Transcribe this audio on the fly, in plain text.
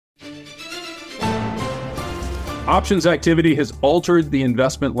Options activity has altered the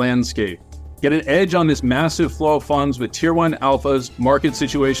investment landscape. Get an edge on this massive flow of funds with Tier 1 Alpha's Market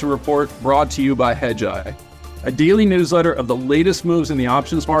Situation Report, brought to you by Hedgeye, a daily newsletter of the latest moves in the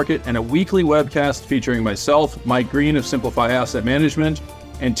options market, and a weekly webcast featuring myself, Mike Green of Simplify Asset Management,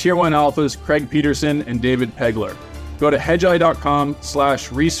 and Tier 1 Alpha's Craig Peterson and David Pegler. Go to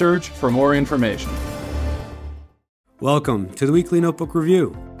hedgeye.com/research for more information. Welcome to the Weekly Notebook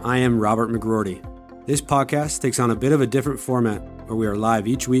Review. I am Robert McGroarty. This podcast takes on a bit of a different format where we are live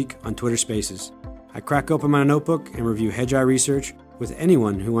each week on Twitter Spaces. I crack open my notebook and review Hedgeye research with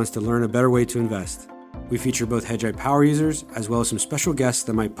anyone who wants to learn a better way to invest. We feature both Hedgeye power users as well as some special guests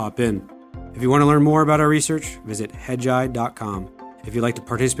that might pop in. If you want to learn more about our research, visit hedgeye.com. If you'd like to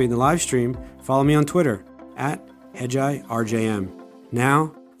participate in the live stream, follow me on Twitter at HedgeyeRJM.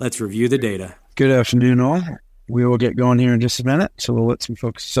 Now, let's review the data. Good afternoon, all. We will get going here in just a minute, so we'll let some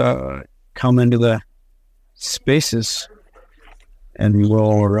folks come into the spaces, and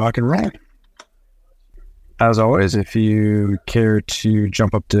we'll rock and roll. As always, if you care to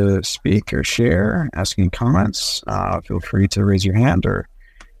jump up to speak or share, ask any comments, feel free to raise your hand or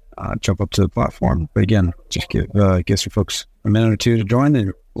jump up to the platform. But again, just give some folks a minute or two to join,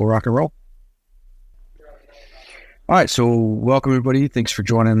 and we'll rock and roll. All right, so welcome everybody. Thanks for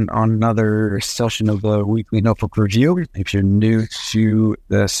joining on another session of the Weekly Notebook Review. If you're new to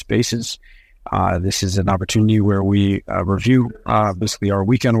the spaces, this is an opportunity where we review basically our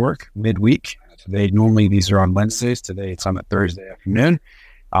weekend work midweek. Normally these are on Wednesdays. Today it's on a Thursday afternoon.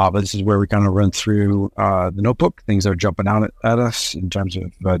 But this is where we kind of run through the notebook, things that are jumping out at us in terms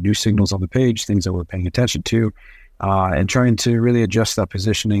of new signals on the page, things that we're paying attention to, and trying to really adjust that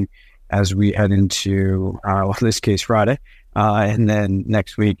positioning as we head into, in this case, Friday. And then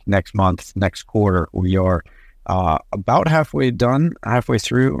next week, next month, next quarter, we are about halfway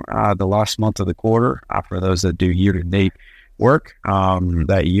through the last month of the quarter. For those that do year-to-date work,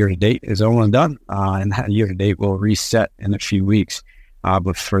 that year-to-date is all done, and that year-to-date will reset in a few weeks.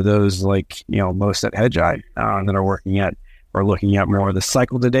 But for those like most at Hedgeye that are looking at more of the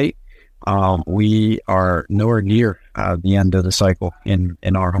cycle-to-date, we are nowhere near the end of the cycle in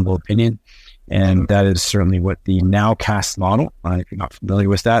our humble opinion. And that is certainly what the Nowcast model, if you're not familiar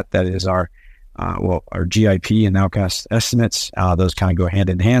with that is our GIP and Nowcast estimates. Those kind of go hand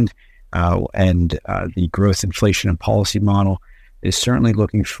in hand. And the growth, inflation, and policy model is certainly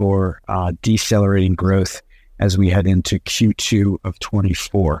looking for decelerating growth as we head into Q2 of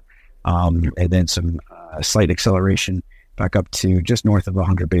 24. And then some slight acceleration back up to just north of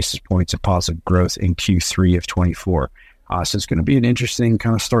 100 basis points of positive growth in Q3 of 24. So it's going to be an interesting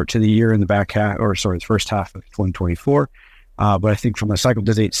kind of start to the year in the the first half of 2024. But I think from a cycle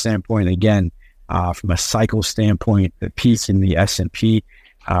to date standpoint, again, from a cycle standpoint, the peak in the S&P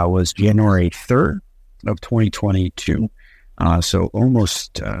was January 3rd of 2022. So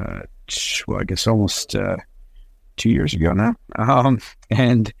almost 2 years ago now.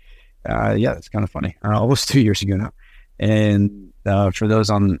 It's kind of funny. Almost 2 years ago now. And for those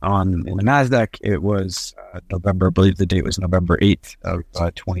in the NASDAQ, it was November, I believe the date was November 8th of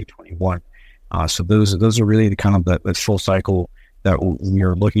 2021. So those are really the kind of the full cycle that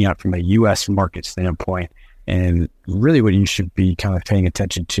we're looking at from a U.S. market standpoint, and really what you should be kind of paying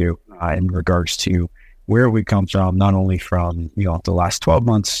attention to in regards to where we come from, not only from the last 12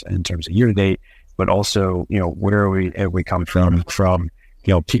 months in terms of year to date, but also where we come from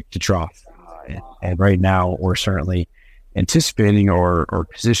peak to trough. And right now we're certainly anticipating or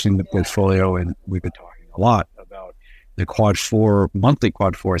positioning the portfolio, and we've been talking a lot about the monthly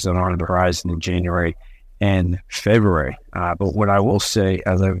quad fours that are on the horizon in January and February. But what I will say,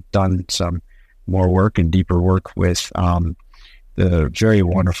 as I've done some more work and deeper work with the very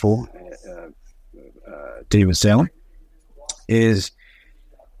wonderful David Salem, is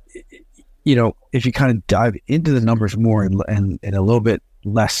if you kind of dive into the numbers more and a little bit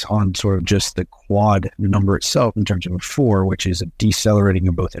less on sort of just the quad number itself in terms of a 4, which is a decelerating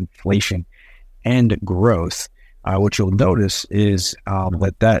of both inflation and growth, what you'll notice is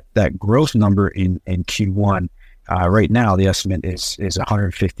that growth number in Q1, right now the estimate is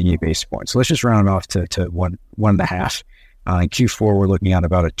 158 basis points. So let's just round it off to 1.5. In Q4, we're looking at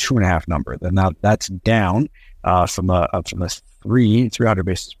about a 2.5 number. Then now that's down from a 300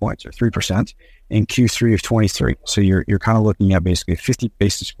 basis points or 3% in Q3 of 23. So you're kind of looking at basically a 50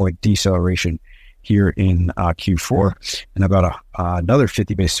 basis point deceleration here in Q4, and about another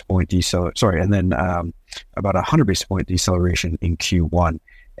 50 basis point deceleration, and then about 100 basis point deceleration in Q1.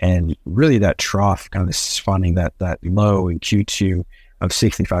 And really that trough kind of is finding that low in Q2 of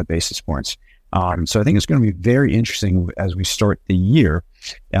 65 basis points. So I think it's going to be very interesting as we start the year.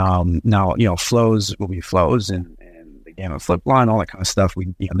 Now, flows will be flows, and gamma flip line, all that kind of stuff.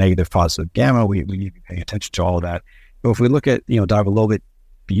 We, negative, positive gamma, we need to be paying attention to all of that. But if we look at, dive a little bit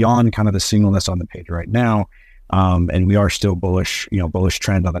beyond kind of the signal that's on the page right now, and we are still bullish, bullish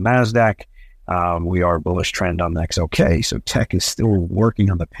trend on the NASDAQ. We are bullish trend on the XLK. So tech is still working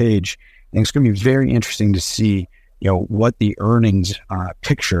on the page. And it's going to be very interesting to see, what the earnings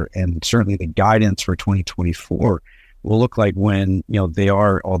picture and certainly the guidance for 2024 will look like when, they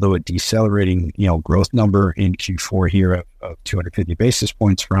are, although a decelerating, growth number in Q4 here of 250 basis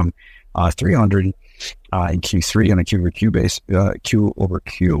points from 300 in Q3 on a Q over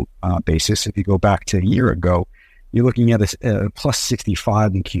Q basis. If you go back to a year ago, you're looking at a plus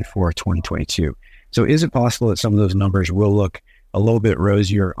 65 in Q4 of 2022. So is it possible that some of those numbers will look a little bit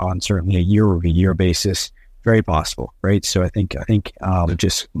rosier on certainly a year-over-year basis? Very possible, right? So I think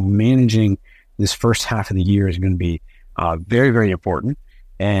just managing this first half of the year is going to be very, very important.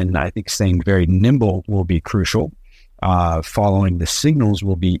 And I think staying very nimble will be crucial. Following the signals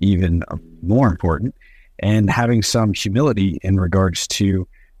will be even more important. And having some humility in regards to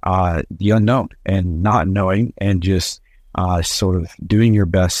the unknown and not knowing, and just sort of doing your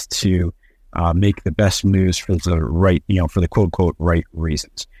best to make the best moves for the right, for the quote unquote right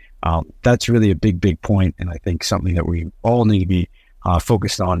reasons. That's really a big point, and I think something that we all need to be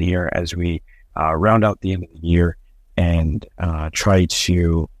focused on here as we round out the end of the year and try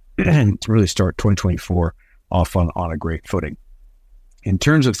to really start 2024 off on a great footing. In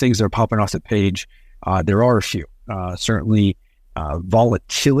terms of things that are popping off the page, there are a few. Certainly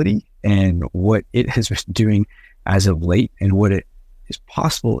volatility and what it has been doing as of late, and what it is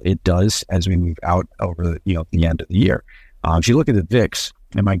possible it does as we move out over the end of the year. If you look at the VIX,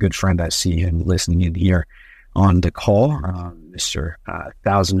 and my good friend, I see him listening in here on the call, Mr.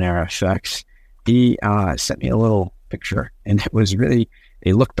 Thousandaire FX, he sent me a little picture, and it was really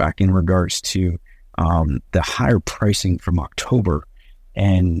a look back in regards to the higher pricing from October,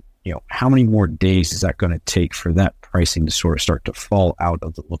 and how many more days is that going to take for that pricing to sort of start to fall out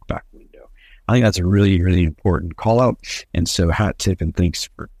of the look back window? I think that's a really, really important call out. And so hat tip and thanks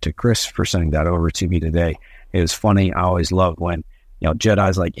to Chris for sending that over to me today. It was funny. I always love when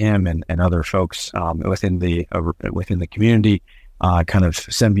Jedis like him and other folks within the community kind of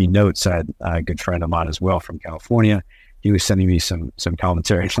send me notes. I had a good friend of mine as well from California. He was sending me some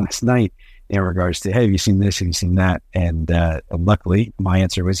commentary last night in regards to, hey, have you seen this? Have you seen that? And luckily, my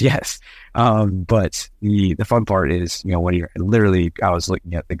answer was yes. But the fun part is, when you're literally, I was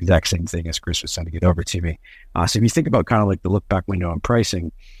looking at the exact same thing as Chris was sending it over to me. So if you think about kind of like the look back window on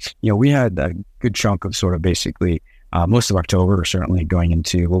pricing, we had a good chunk of sort of basically most of October, certainly going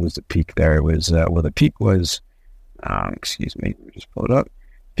into, what was the peak there? It was, the peak was, excuse me, let me just pull it up.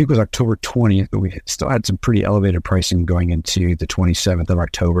 Peak was October 20th, but we still had some pretty elevated pricing going into the 27th of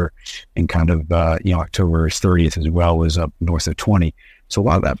October, and kind of, October 30th as well was up north of 20. So a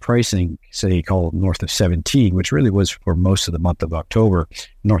lot of that pricing, say, call north of 17, which really was for most of the month of October,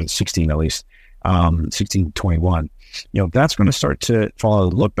 north of 16 at least, 16.21. That's going to start to follow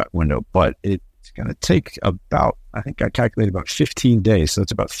the look back window, but it's going to take about, I think I calculated about 15 days. So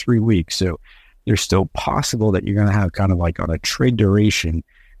it's about 3 weeks. So there's still possible that you're going to have kind of like on a trade duration,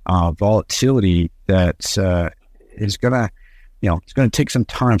 volatility that is going to, it's going to take some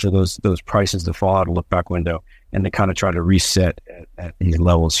time for those prices to fall out of look back window and to kind of try to reset at these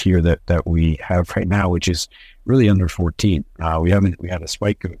levels here that we have right now, which is really under 14. We had a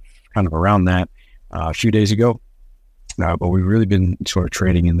spike of kind of around that a few days ago, but we've really been sort of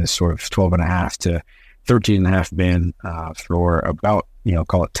trading in this sort of 12.5 to 13.5 band for about,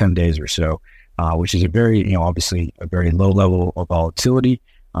 call it 10 days or so, which is a very, obviously a very low level of volatility.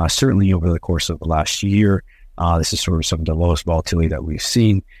 Certainly over the course of the last year, this is sort of some of the lowest volatility that we've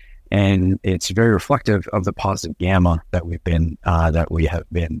seen, and it's very reflective of the positive gamma that we have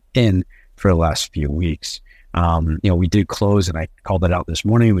been in for the last few weeks. We did close, and I called that out this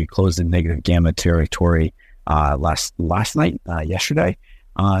morning. We closed in negative gamma territory last night, yesterday,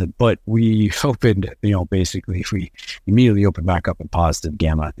 but we opened, basically we immediately opened back up in positive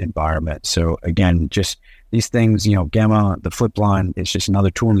gamma environment. So again, just these things, gamma, the flip line, it's just another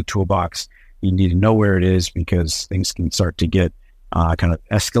tool in the toolbox. You need to know where it is, because things can start to get kind of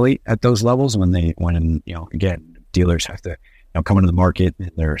escalate at those levels when again, dealers have to come into the market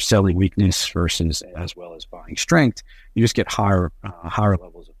and they're selling weakness versus as well as buying strength. You just get higher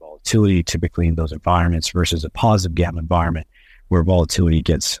levels of volatility typically in those environments versus a positive gamma environment where volatility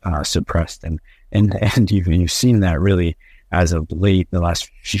gets suppressed. And you've seen that really as of late, the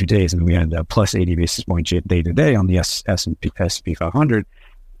last few days. And we had a plus 80 basis point day to day on the S&P 500.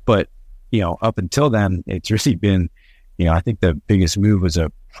 But, up until then, it's really been, I think the biggest move was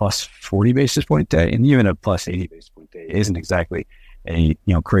a plus 40 basis point day, and even a plus 80 basis point day day isn't exactly a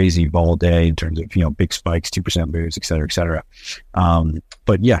crazy vol day in terms of big spikes, 2% moves, et cetera, et cetera.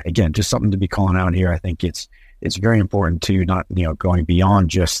 But yeah, again, just something to be calling out here. I think it's very important to not going beyond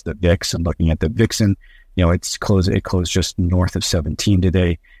just the VIX and looking at the Vixen. It closed just north of 17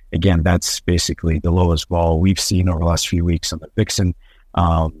 today. Again, that's basically the lowest vol we've seen over the last few weeks on the Vixen,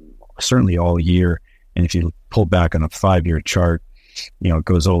 certainly all year. And if you pull back on a 5-year chart, it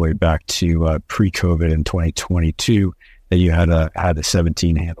goes all the way back to pre-COVID in 2022 that you had a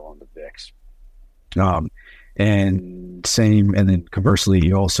 17 handle on the VIX. And then conversely,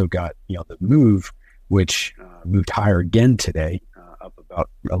 you also got the move, which moved higher again today, up about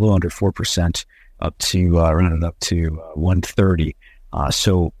a little under 4%, up to rounded up to 130.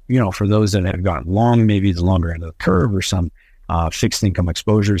 So for those that have gotten long, maybe the longer end of the curve or some fixed income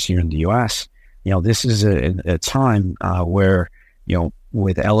exposures here in the U.S., this is a time where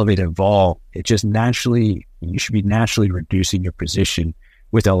with elevated vol, it just you should be naturally reducing your position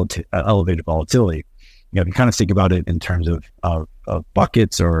with elevated volatility. If you kind of think about it in terms of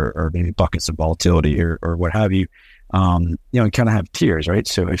buckets or maybe buckets of volatility or what have you, you kind of have tiers, right?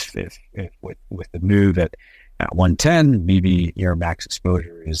 So if with the move at 110, maybe your max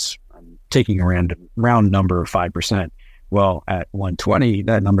exposure is taking a round number of 5%. Well, at 120,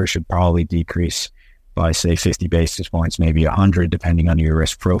 that number should probably decrease by, say, 50 basis points, maybe 100, depending on your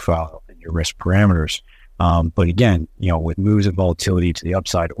risk profile and your risk parameters. But again, with moves of volatility to the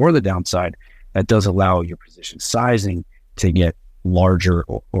upside or the downside, that does allow your position sizing to get larger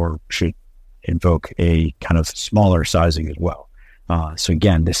or should invoke a kind of smaller sizing as well. So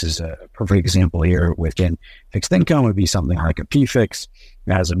again, this is a perfect example here. Within fixed income would be something like a PFIX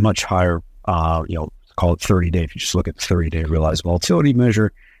that has a much higher, call it 30-day, if you just look at the 30-day realized volatility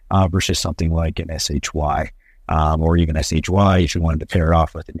measure versus something like an SHY or even SHY if you wanted to pair it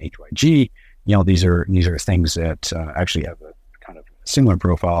off with an HYG. These are things that actually have a kind of similar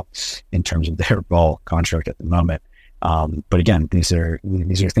profile in terms of their vol construct at the moment. But again, these are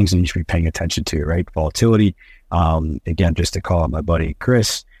things that you should be paying attention to, right? Volatility. Again, just to call out my buddy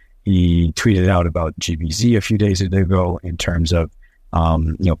Chris, he tweeted out about GBZ a few days ago in terms of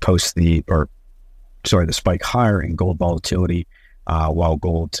post the spike higher in gold volatility, while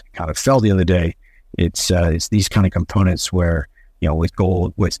gold kind of fell the other day. It's these kind of components where with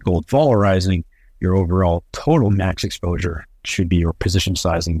gold vol rising, your overall total max exposure should be, or position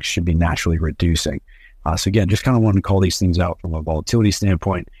sizing should be naturally reducing. So again, just kind of want to call these things out from a volatility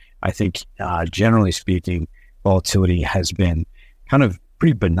standpoint. I think generally speaking, volatility has been kind of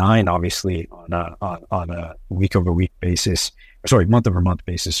pretty benign, obviously on a week over week basis, month over month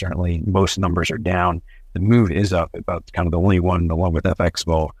basis. Certainly, most numbers are down. The move is up, about kind of the only one along with FX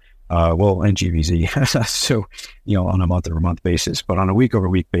vol, and GVZ. So on a month over month basis, but on a week over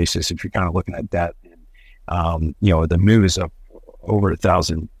week basis, if you're kind of looking at that, the move is up over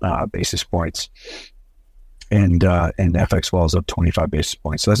 1,000 basis points. And FX vol is up 25 basis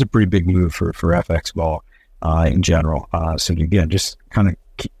points. So that's a pretty big move for FX vol in general. So again, just kind of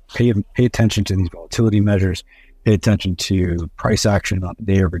pay attention to these volatility measures, pay attention to price action on a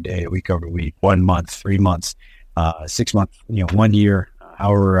day over day, week over week, 1 month, 3 months, 6 months, 1 year,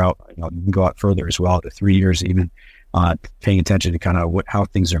 however out, you can go out further as well to 3 years, even paying attention to kind of how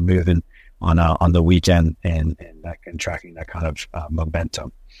things are moving on the weekend and that can tracking that kind of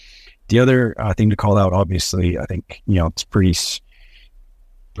momentum. The other thing to call out, obviously, I think, it's pretty, he's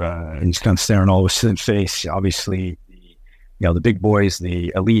kind of staring all of us in the face. Obviously, the big boys,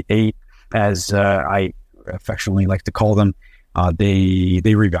 the Elite Eight, as I affectionately like to call them, they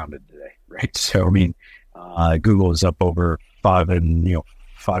rebounded today, right? So, Google is up over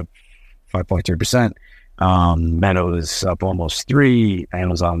 5.3%. Meta is up almost 3%.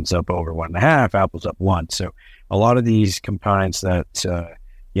 Amazon's up over 1.5%. Apple's up 1%. So a lot of these components that,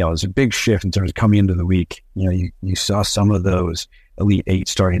 there's a big shift in terms of coming into the week. You saw some of those Elite Eight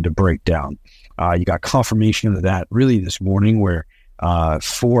starting to break down. You got confirmation of that really this morning where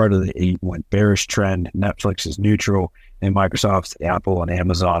 4 out of the 8 went bearish trend. Netflix is neutral, and Microsoft, Apple, and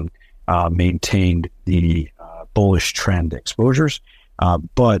Amazon maintained the bullish trend exposures.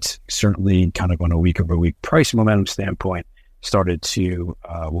 But certainly kind of on a week over week price momentum standpoint, started to,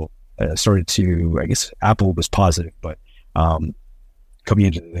 I guess Apple was positive, but coming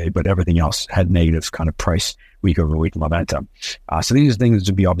into the day, but everything else had negative kind of price week over week momentum. So these are things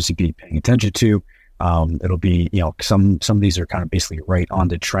to be obviously be paying attention to. It'll be, some of these are kind of basically right on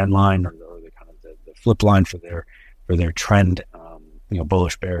the trend line or the kind of the flip line for their trend,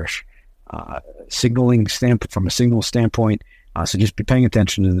 bullish, bearish, signaling standpoint from a signal standpoint. So just be paying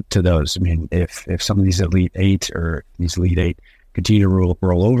attention to those. If some of these Elite Eight continue to roll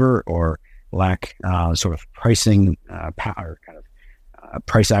over, or lack sort of pricing power, kind of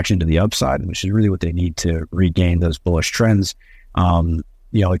price action to the upside, which is really what they need to regain those bullish trends. It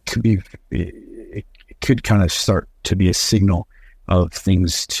could kind of start to be a signal of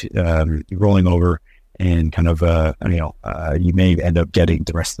things rolling over, and kind of you may end up getting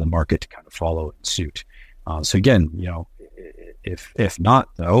the rest of the market to kind of follow in suit. So again, if not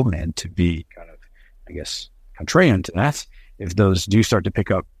though, and to be kind of, I guess, contrarian to that, if those do start to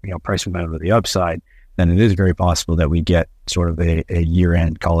pick up, price momentum to the upside, then it is very possible that we get sort of a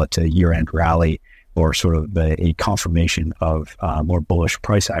year-end, call it a year-end rally, or sort of a confirmation of more bullish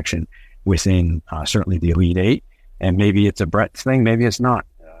price action within certainly the Elite Eight. And maybe it's a breadth thing, maybe it's not.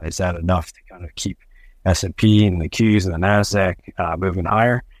 Is that enough to kind of keep S&P and the Qs and the NASDAQ moving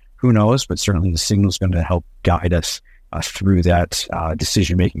higher? Who knows? But certainly the signal is going to help guide us through that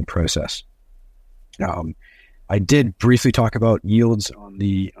decision-making process. I did briefly talk about yields on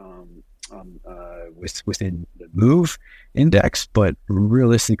the within the MOVE index, but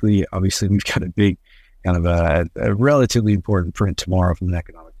realistically, obviously, we've got a big kind of a relatively important print tomorrow from an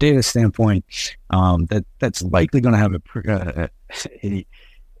economic data standpoint. That's likely going to have a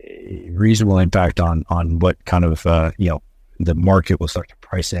reasonable impact on what kind of the market will start to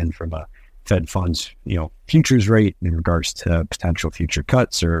price in from a Fed funds futures rate in regards to potential future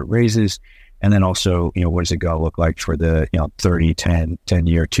cuts or raises. And then also, what is it going to look like for the 30, 10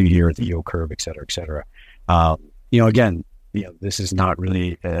 year, 2 year, the yield curve, et cetera, et cetera. Again, this is not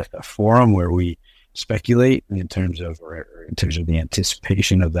really a forum where we speculate in terms of the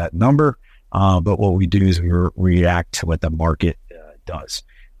anticipation of that number. But what we do is we react to what the market does.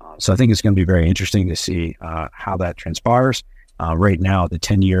 So I think it's going to be very interesting to see how that transpires. Right now, the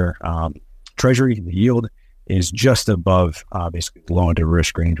 10-year Treasury, the yield, is just above basically the low end of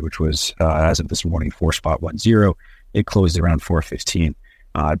risk range, which was, as of this morning, 4.10. It closed around 4.15.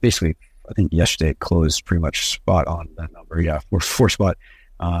 Basically, I think yesterday it closed pretty much spot on that number. Yeah,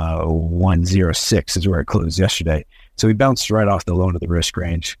 4.106 is where it closed yesterday. So we bounced right off the low end of the risk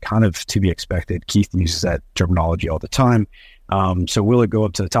range, kind of to be expected. Keith uses that terminology all the time. So will it go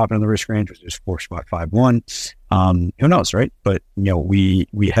up to the top end of the risk range, which is 4.51? Who knows, right? But, we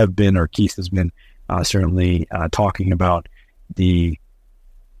have been, or Keith has been, certainly talking about the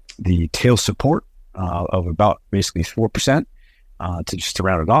tail support of about basically 4% to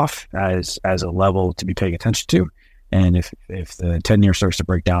round it off as a level to be paying attention to. And if the 10-year starts to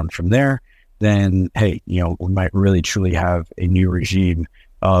break down from there, then hey, we might really truly have a new regime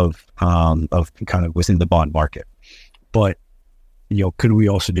of kind of within the bond market. But could we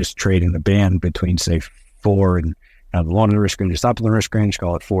also just trade in a band between say 4 and the low end of the risk range, top of the risk range,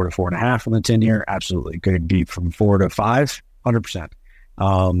 call it 4 to 4.5 on the 10-year? Absolutely. Could it be from 4 to 5?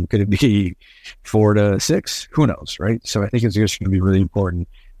 100%. Could it be 4 to 6? Who knows, right? So I think it's just going to be really important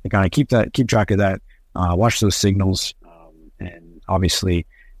to kind of keep track of that, watch those signals, and obviously,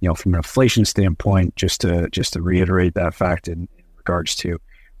 from an inflation standpoint, just to reiterate that fact in regards to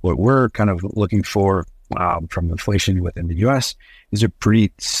what we're kind of looking for from inflation within the U.S. is a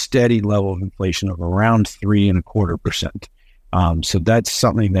pretty steady level of inflation of around 3.25%. So that's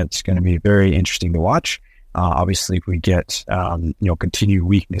something that's going to be very interesting to watch. Obviously, if we get continued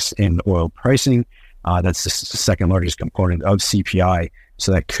weakness in oil pricing, that's the second largest component of CPI.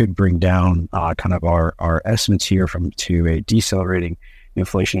 So that could bring down kind of our estimates here to a decelerating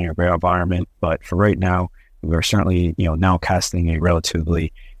inflationary environment. But for right now, we're certainly now casting a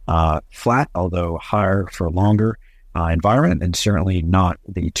relatively flat, although higher for longer environment, and certainly not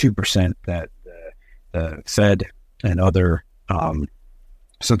the 2% that the Fed and other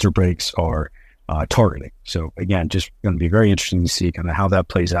central banks are targeting. So again, just going to be very interesting to see kind of how that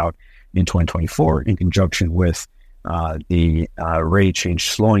plays out in 2024 in conjunction with the rate change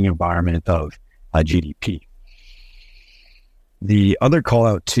slowing environment of GDP. The other call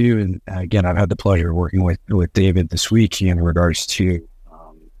out too, and again, I've had the pleasure of working with David this week in regards to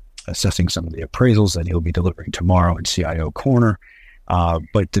assessing some of the appraisals that he'll be delivering tomorrow in CIO Corner.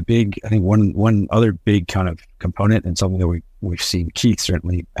 But the big, I think one other big kind of component, and something that we've seen Keith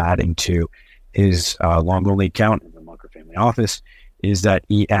certainly adding to his long-only account in the Munger family office, is that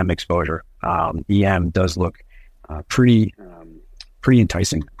EM exposure. EM does look pretty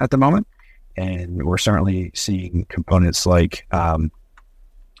enticing at the moment, and we're certainly seeing components like EM,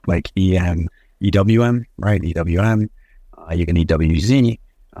 EWM, right? EWM, you can EWZ.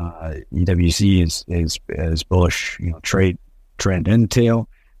 EWZ is bullish, trade trend and tail.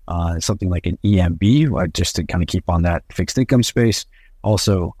 Something like an EMB, just to kind of keep on that fixed income space,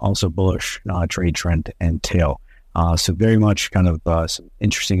 also bullish trade trend and tail. So very much kind of some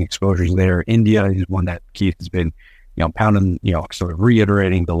interesting exposures there. India is one that Keith has been pounding, sort of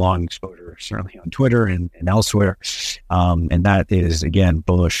reiterating the long exposure, certainly on Twitter and elsewhere. And that is, again,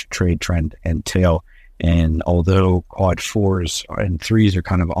 bullish trade trend and tail. And although quad 4s and 3s are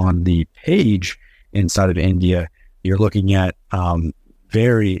kind of on the page inside of India, you're looking at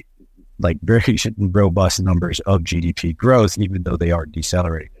very robust numbers of GDP growth, even though they are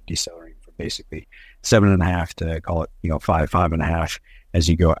decelerating from basically 7.5 to call it, 5.5 as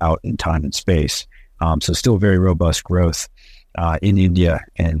you go out in time and space. So still very robust growth in India,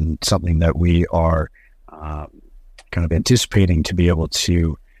 and something that we are kind of anticipating to be able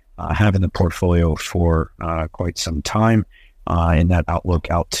to have in the portfolio for quite some time, in that outlook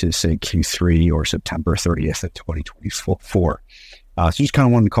out to, say, Q3 or September 30th of 2024. So just kind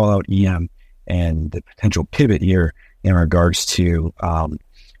of wanted to call out EM and the potential pivot here in regards to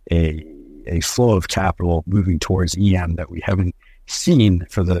a flow of capital moving towards EM that we haven't seen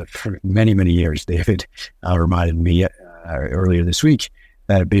for many, many years. David reminded me earlier this week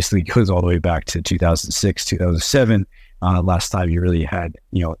that it basically goes all the way back to 2006, 2007. Last time you really had,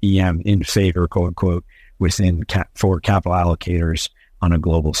 EM in favor, quote unquote, within for capital allocators on a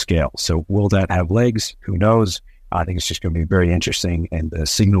global scale. So will that have legs? Who knows? I think it's just going to be very interesting, and the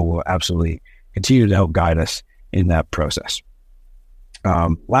signal will absolutely continue to help guide us in that process.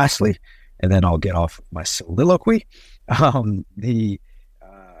 Lastly, and then I'll get off my soliloquy, the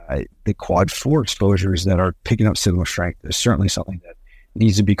quad 4 exposures that are picking up signal strength is certainly something that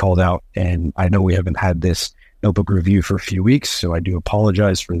needs to be called out. And I know we haven't had this notebook review for a few weeks, so I do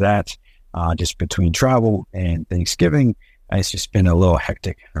apologize for that. Just between travel and Thanksgiving, it's just been a little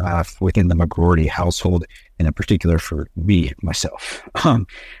hectic within the McGroarty household, and in particular for myself.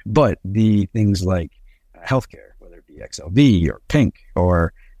 But the things like healthcare, whether it be XLV or Pink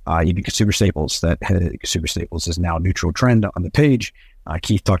or even consumer staples, consumer staples is now neutral trend on the page.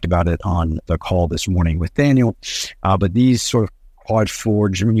 Keith talked about it on the call this morning with Daniel. But these sort of quad 4,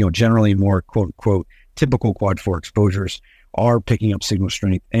 generally more quote unquote typical quad 4 exposures are picking up signal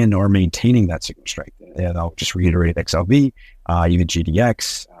strength and are maintaining that signal strength. And I'll just reiterate XLV, even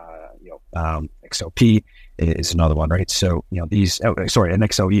GDX, XLP is another one, right? So, and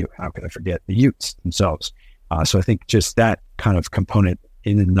XLU, how could I forget the Utes themselves? So I think just that kind of component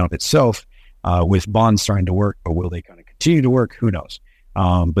in and of itself, with bonds starting to work, but will they kind of continue to work? Who knows?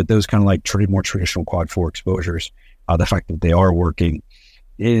 But those kind of like more traditional quad 4 exposures, the fact that they are working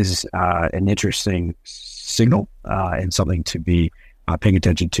is an interesting signal and something to be paying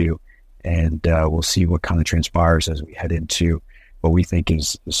attention to. And we'll see what kind of transpires as we head into what we think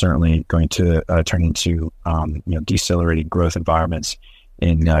is certainly going to turn into decelerating growth environments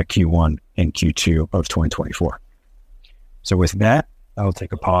in Q1 and Q2 of 2024. So with that, I'll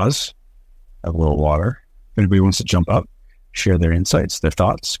take a pause, have a little water. If anybody wants to jump up, share their insights, their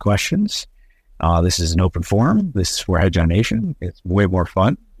thoughts, questions. This is an open forum. This is for Hedgeye Nation. It's way more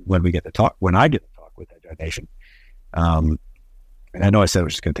fun when I get to talk with Hedgeye Nation. And I know I said I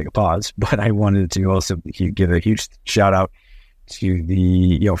was just going to take a pause, but I wanted to also give a huge shout out to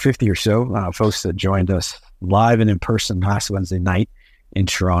the 50 or so folks that joined us live and in person last Wednesday night in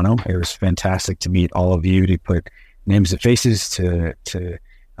Toronto. It was fantastic to meet all of you, to put names and faces, to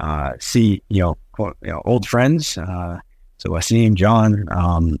see old friends. So Wasim, John,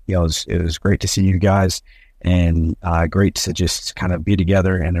 it was great to see you guys, and great to just kind of be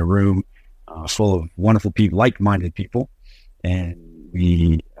together in a room full of wonderful people, like-minded people. And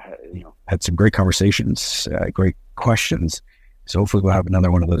we, had some great conversations, great questions. So hopefully we'll have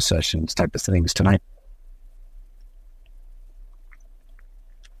another one of those sessions type of things tonight.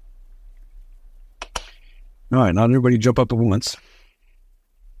 All right, not everybody jump up at once.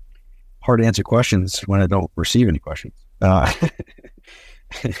 Hard to answer questions when I don't receive any questions. All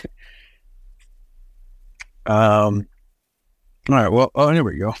right, well, here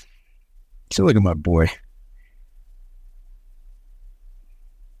we go. So look at my boy.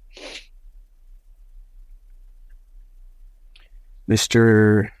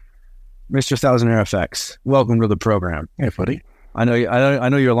 Mr. Thousandaire FX, welcome to the program. Hey, buddy. I know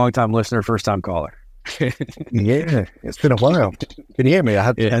you're a long-time listener, first-time caller. Yeah, it's been a while. Can you hear me? I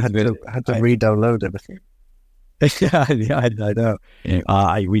had to re-download everything. Yeah, I know.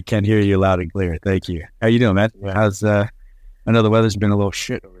 Yeah. We can hear you loud and clear. Thank you. How you doing, man? Yeah. How's I know the weather's been a little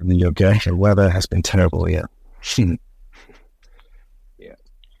shit over in the UK. The weather has been terrible, yeah. Yeah,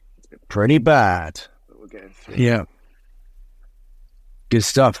 it's been pretty bad. But we're getting through. Yeah. Good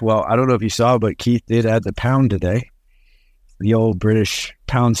stuff. Well, I don't know if you saw, but Keith did add the pound today. The old British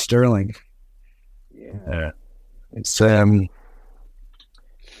pound sterling. Yeah. It's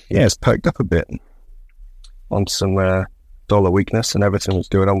perked up a bit on some dollar weakness, and everything was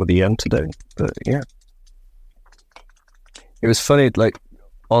going on with the yen today. But yeah. it was funny, like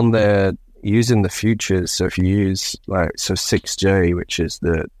on the using the futures. So if you use 6J, which is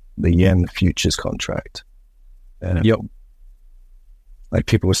the yen futures contract. Yep. Like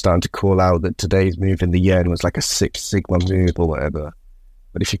people were starting to call out that today's move in the yen was like a 6 sigma move or whatever.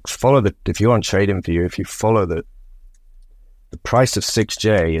 But if you follow if you're on TradingView, if you follow the price of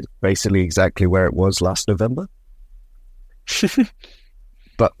 6J is basically exactly where it was last November.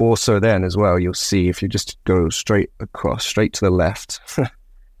 But also then as well, you'll see if you just go straight across, straight to the left, there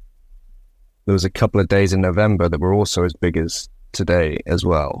was a couple of days in November that were also as big as today as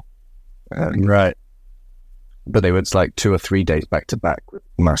well. Right. But they were like 2 or 3 days back to back with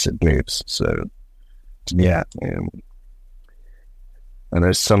massive moves. So, yeah. And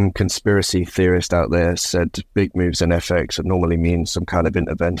there's some conspiracy theorist out there said big moves in FX would normally mean some kind of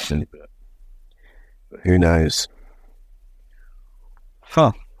intervention. But who knows?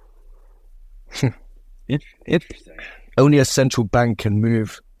 Huh. Interesting. Only a central bank can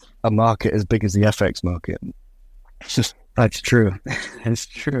move a market as big as the FX market. That's true. That's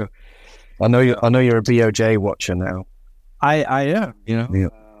true. I know you're a BOJ watcher now. I am, Yeah.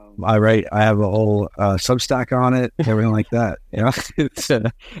 I have a whole Substack on it, everything like that.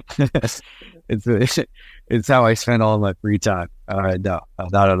 It's how I spend all my free time. No,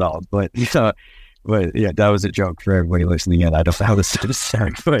 not at all. But yeah, that was a joke for everybody listening in. I don't know how this is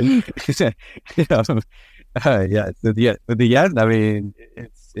sound, but But the yen, I mean,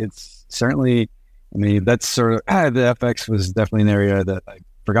 it's certainly. I mean, that's sort of the FX was definitely an area that I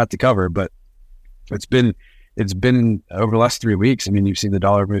forgot to cover, but it's been over the last 3 weeks. I mean, you've seen the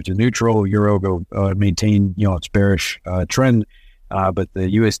dollar move to neutral, euro go maintain its bearish trend, but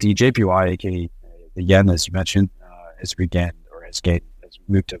the USD JPY, aka the yen, as you mentioned, has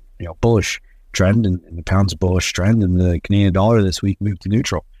moved to bullish trend, and the pound's bullish trend, and the Canadian dollar this week moved to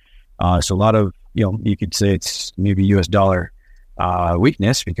neutral. So a lot of you could say it's maybe US dollar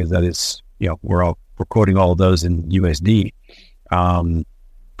weakness, because that is we're quoting all of those in USD.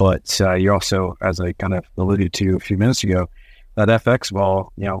 But you're also, as I kind of alluded to a few minutes ago, that FX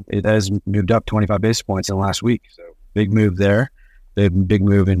vol, it has moved up 25 basis points in the last week. So big move there, big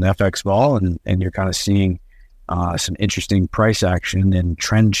move in FX vol, and you're kind of seeing some interesting price action and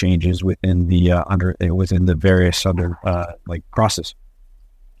trend changes within the various crosses.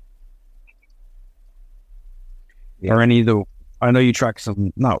 Yeah. Or any of the, I know you track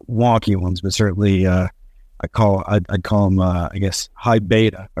some not wonky ones, but certainly I'd call them I guess high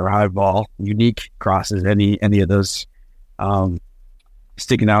beta or high vol unique crosses. Any of those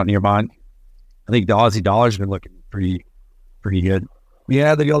sticking out in your mind? I think the Aussie dollar's been looking pretty good.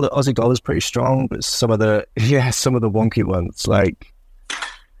 Yeah, the Aussie dollar's pretty strong, but some of the wonky ones, like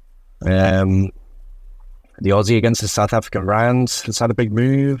the Aussie against the South African rand has had a big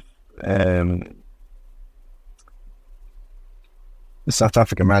move. The South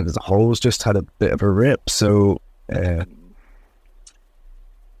African rand as a whole has just had a bit of a rip. So,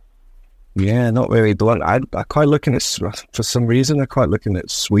 not really blunt. I quite looking at, for some reason, I quite looking at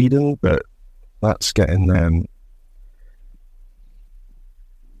Sweden, but that's getting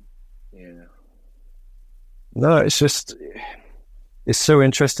No, it's so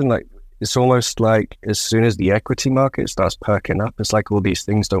interesting. Like, it's almost like as soon as the equity market starts perking up, it's like all these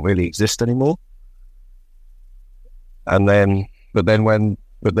things don't really exist anymore. But then when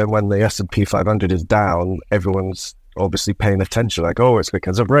the S&P 500 is down, everyone's obviously paying attention. Like, oh, it's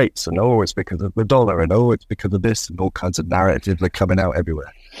because of rates, and oh, it's because of the dollar, and oh, it's because of this, and all kinds of narratives are coming out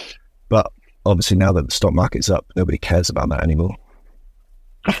everywhere. But obviously, now that the stock market's up, nobody cares about that anymore.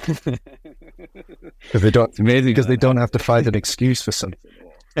 Because they don't have to find an excuse for something.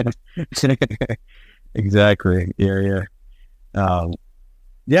 Exactly. Yeah.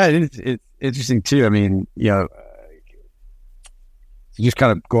 It's interesting too. I mean, just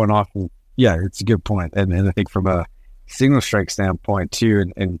kind of going off. It's a good point, and I think from a signal strength standpoint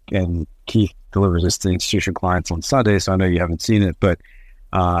too. And Keith delivers this to institutional clients on Sunday, so I know you haven't seen it, but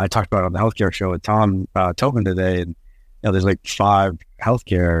I talked about it on the healthcare show with Tom Tobin today, and there's like 5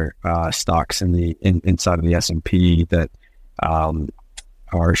 healthcare stocks inside of the S&P that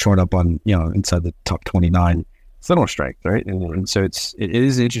are showing up on inside the top 29 signal strength, right? And so it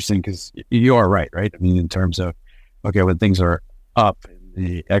is interesting, because you are right? I mean, in terms of when things are up,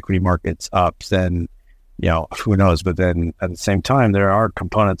 the equity market's up, then who knows? But then at the same time, there are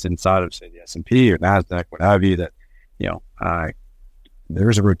components inside of, say, the S&P or NASDAQ, what have you, that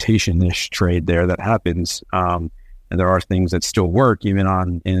there's a rotation-ish trade there that happens. And there are things that still work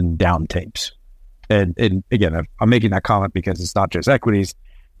even in down tapes. And again, I'm making that comment because it's not just equities;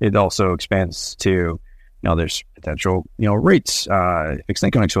 it also expands to, there's potential, rates, fixed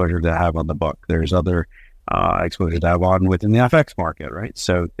income exposure to have on the book. There's other exposure to have on within the FX market, right?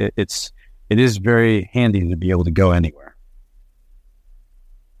 So it is very handy to be able to go anywhere.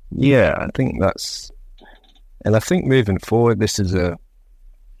 Yeah, I think moving forward, this is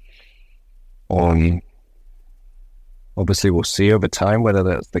obviously we'll see over time whether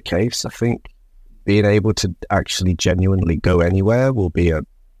that's the case. I think being able to actually genuinely go anywhere will be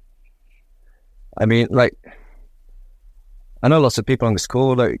I know lots of people on this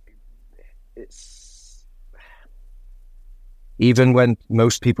call, it's even when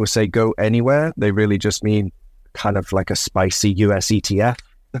most people say go anywhere, they really just mean kind of like a spicy US ETF,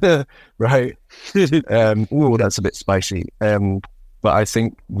 right? That's a bit spicy. But I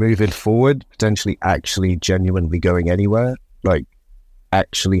think moving forward, potentially actually genuinely going anywhere, like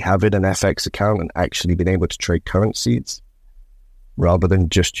actually having an FX account and actually being able to trade currencies rather than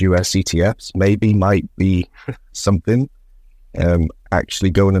just US ETFs, maybe might be something.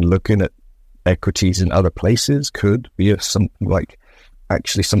 Actually going and looking at equities in other places could be something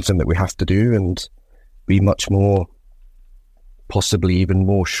that we have to do and be much more, possibly even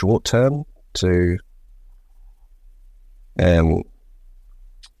more short term to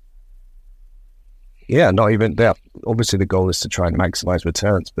not even there. Obviously the goal is to try and maximize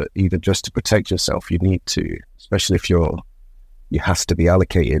returns, but even just to protect yourself, you need to, especially if you have to be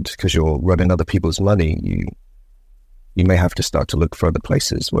allocated because you're running other people's money, you may have to start to look for other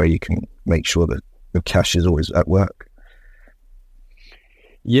places where you can make sure that your cash is always at work.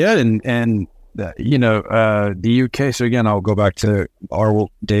 Yeah, and the UK. So again, I'll go back to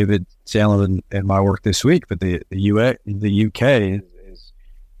David Salem and my work this week. But the UK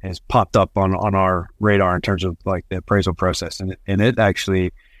has popped up on our radar in terms of like the appraisal process, and it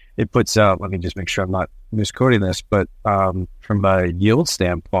puts out. Let me just make sure I'm not misquoting this, but from a yield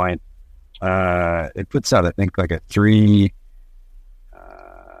standpoint, it puts out I think like a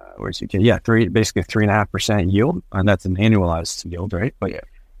 3.5% yield, and that's an annualized yield, right? But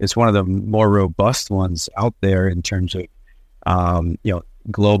it's one of the more robust ones out there in terms of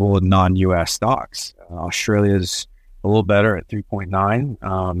global and non-US stocks. Australia's a little better at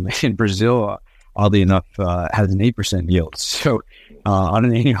 3.9. In Brazil, oddly enough, has an 8% yield. So on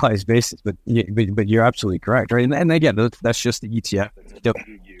an annualized basis, but you're absolutely correct, right? And again, that's just the ETF,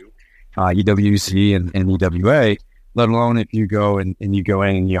 EWU, EWC, and EWA. Let alone if you go and you go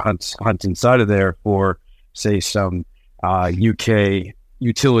in and you hunt inside of there for, say, some UK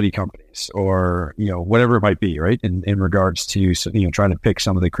utility companies or whatever it might be, right? In regards to trying to pick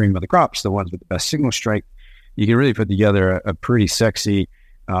some of the cream of the crops, the ones with the best signal strength. You can really put together a pretty sexy,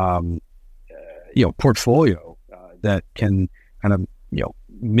 portfolio that can kind of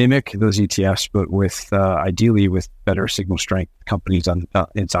mimic those ETFs, but with ideally with better signal strength companies on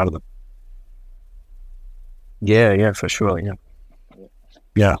inside of them. Yeah, for sure.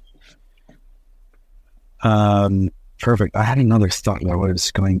 Yeah. Perfect. I had another thought that I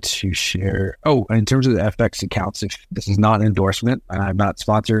was going to share. Oh, in terms of the FX accounts, if this is not an endorsement, and I'm not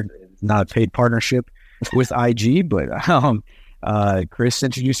sponsored, it's not a paid partnership with IG, but Chris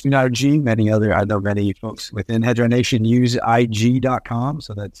introduced me to IG. I know many folks within Hedge Nation use IG.com.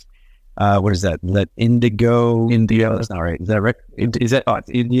 So that's what is that? Is that India? That's not right. Is that right? Is that it's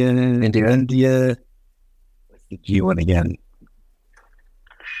India? What's the G one again?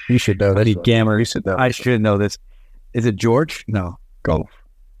 You should know this. Gammer. You should know. I should know this. Is it George? No. Golf.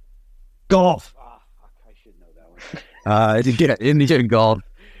 I should know that one. India Golf.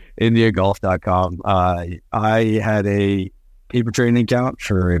 IndiaGolf.com. I had a paper trading account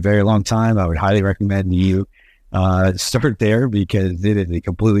for a very long time. I would highly recommend you start there because it is a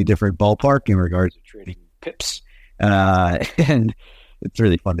completely different ballpark in regards to trading pips. And it's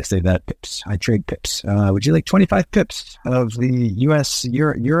really fun to say that, pips. I trade pips. Would you like 25 pips of the US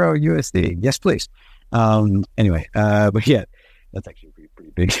Euro USD? Yes, please. Anyway, but yeah, that's actually a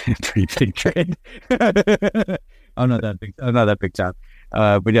pretty big trade. I'm not that big time.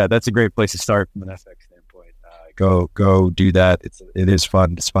 But yeah, that's a great place to start from an FX standpoint. Go do that. It is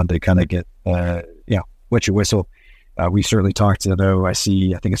fun. It's fun to kind of get, wet your whistle. We certainly talked. I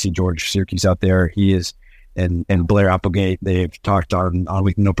think I see George Syracuse out there. He is, and Blair Applegate. They've talked on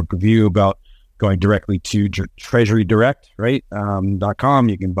Weekly Notebook Review about going directly to Treasury Direct, right? .com.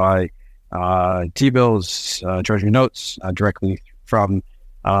 You can buy T-bills, Treasury notes directly from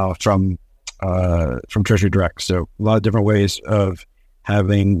Treasury Direct. So a lot of different ways of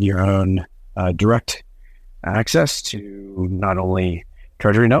having your own direct access to not only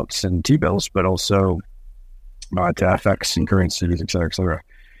Treasury notes and T-bills, but also to FX and currencies, et cetera, et cetera.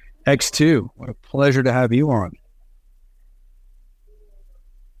 X2, what a pleasure to have you on.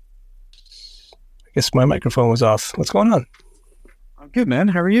 I guess my microphone was off. What's going on? I'm good, man.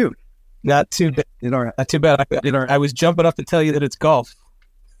 How are you? Not too bad. Not too bad. I was jumping up to tell you that it's golf.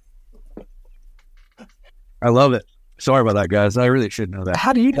 I love it. Sorry about that, guys. I really should know that.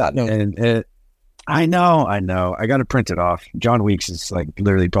 How do you not know? And I know. I got to print it off. John Weeks is like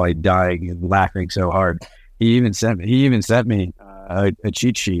literally probably dying and laughing so hard. He even sent me a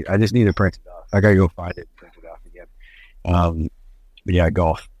cheat sheet. I just need to print it off. I got to go find it and print it off again. But yeah,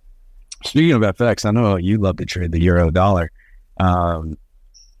 golf. Speaking of FX, I know you love to trade the euro dollar. Where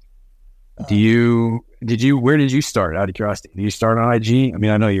did you start, out of curiosity? Did you start on IG? I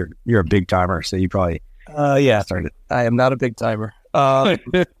mean, I know you're a big timer, so you probably started. I am not a big timer. Where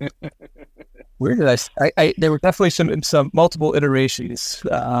did I there were definitely some multiple iterations.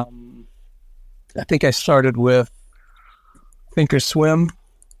 I think I started with Thinkorswim.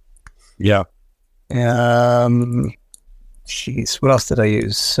 Yeah. What else did I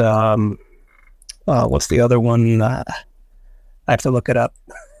use? What's the other one? I have to look it up.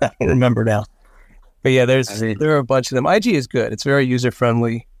 I don't remember now. But yeah, there are a bunch of them. IG is good. It's very user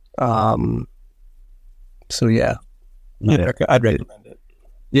friendly. So yeah, I'd recommend it.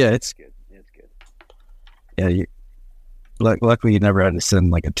 Yeah, it's good. Yeah, luckily you never had to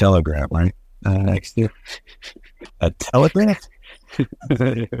send like a telegram, right? Next year, a telegram.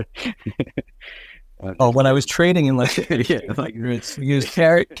 When I was trading in like use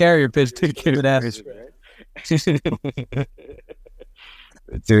carrier pigeon to get ass.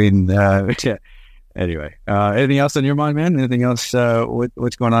 Doing yeah. Anyway, anything else on your mind, man? Anything else?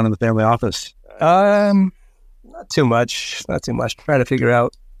 What's going on in the family office? Not too much. Trying to figure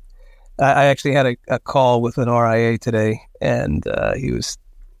out. I actually had a call with an RIA today, and he was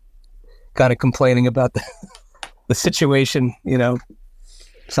kind of complaining about the situation.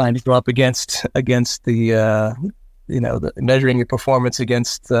 Trying to go up against the the measuring the performance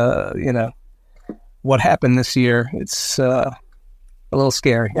against what happened this year. It's a little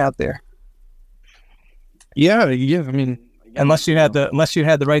scary out there. Yeah. I mean, unless you had the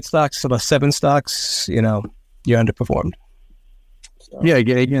right stocks, so the 7 stocks, you underperformed. So. Yeah.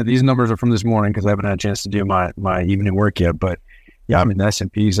 These numbers are from this morning because I haven't had a chance to do my evening work yet. But yeah, I mean, the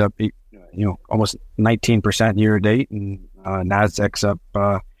S&P's up, almost 19% year to date, and Nasdaq's up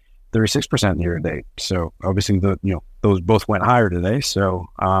 36% year to date. So obviously, those both went higher today. So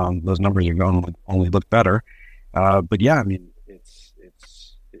those numbers are going to only look better. But yeah, I mean,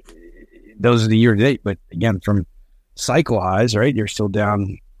 those are the year to date, but again, from cycle highs, right? You're still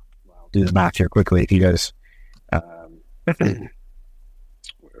down. I'll do the math here quickly. If you guys, where are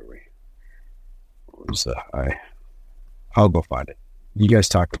we? What was the high? I'll go find it. You guys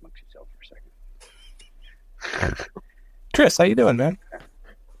talk amongst yourself for a second. Chris, how you doing, man?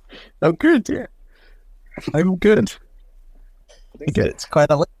 I'm good. Yeah, I'm good. It's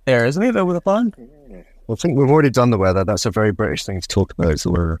quite a lit there, isn't it? Over the pond. Well, I think we've already done the weather. That's a very British thing to talk about. So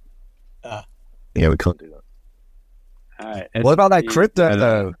we're. Yeah, we can't do that. All right. What about that crypto,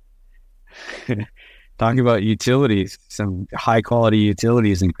 though? Talking about utilities, some high-quality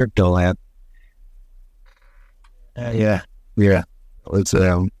utilities in crypto land. Yeah. Let's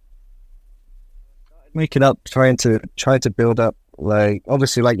make it up, trying to build up, like,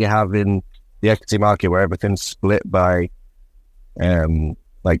 obviously like you have in the equity market where everything's split by,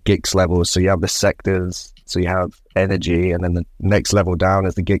 like GICS levels. So you have the sectors. So you have energy, and then the next level down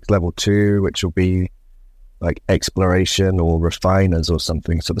is the GICS level 2, which will be like exploration or refiners or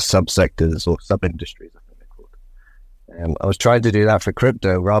something. So the subsectors or sub-industries, I think they're called. I was trying to do that for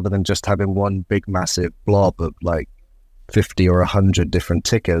crypto rather than just having one big massive blob of like 50 or 100 different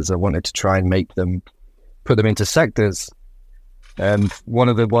tickers. I wanted to try and put them into sectors. And one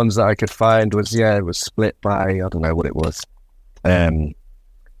of the ones that I could find was, it was split by, I don't know what it was.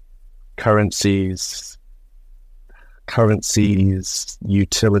 Currencies,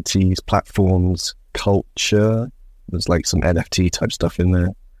 utilities, platforms, culture. There's like some NFT type stuff in there.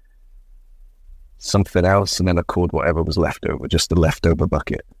 Something else, and then I called whatever was left over, just the leftover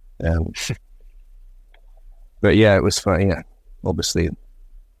bucket. But yeah, it was fun. Yeah, obviously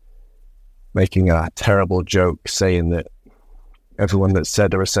making a terrible joke saying that everyone that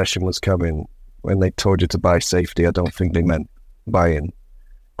said a recession was coming, when they told you to buy safety, I don't think they meant buying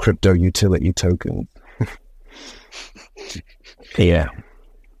crypto utility tokens. Yeah.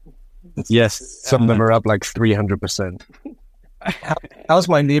 Yes. Some of them are up like 300%. How's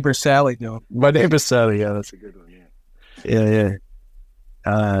my neighbor Sally doing? My neighbor Sally, yeah, that's a good one. Yeah.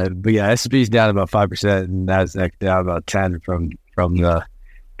 But yeah, S&P's down about 5%, and Nasdaq down about 10 from the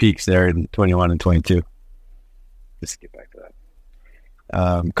peaks there in 21 and 22. Just get back to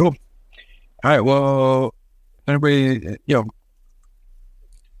that. Cool. All right. Well, anybody,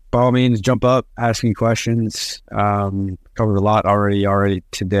 by all means, jump up, ask me questions. Covered a lot already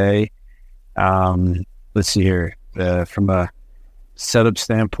today. Let's see here. From a setup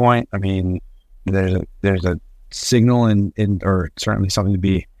standpoint, I mean, there's a signal or certainly something to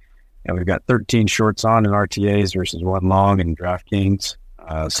be. We've got 13 shorts on in RTAs versus 1 long in DraftKings,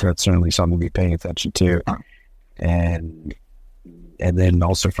 so that's certainly something to be paying attention to. And then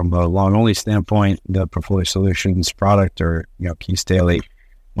also from a long only standpoint, the Portfolio Solutions product, or Keys Daily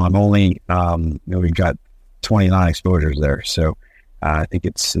long only, we've got 29 exposures there. So I think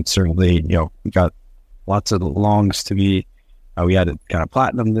it's certainly we got lots of longs to be. We added kind of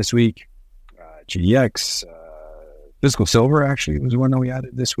platinum this week, GDX. Physical silver actually was one that we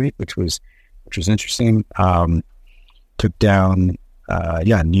added this week, which was interesting. Took down,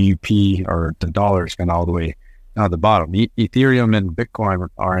 NUP, or the dollar's kind of all the way down at the bottom. Ethereum and Bitcoin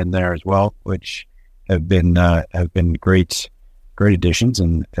are in there as well, which have been great additions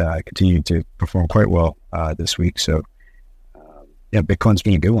and continue to perform quite well this week. So Bitcoin's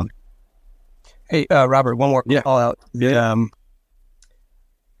been a good one. Hey, Robert, one more call out. The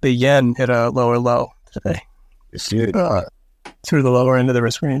yen hit a lower low today. It did. Through the lower end of the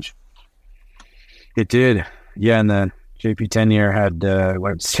risk range. It did. Yeah, and the JP 10-year had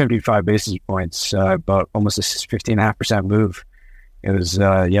 75 basis points, about almost a 15.5% move. It was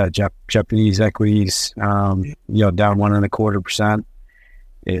Japanese equities, down 1.25%.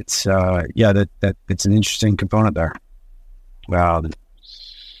 It's that it's an interesting component there. Wow.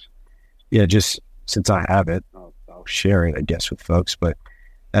 Yeah, just since I have it, I'll share it, I guess, with folks. But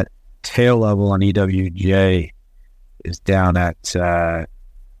that tail level on EWJ is down at, to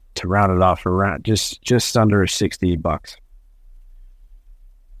round it off, around just under $60.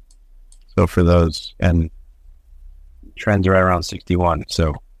 So for those, and trends are right around 61.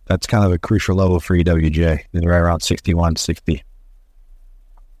 So that's kind of a crucial level for EWJ. They're right around 61, 60.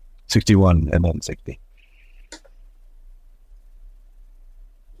 61 and then 60.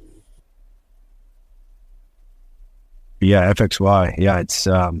 Yeah, FXY. Yeah, it's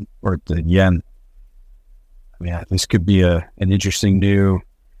or the yen. I mean, this could be an interesting new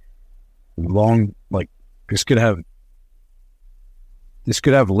long. Like this could have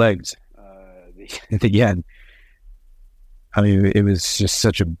legs. The yen. I mean, it was just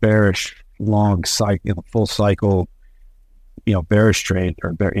such a bearish long cycle, full cycle. Bearish trade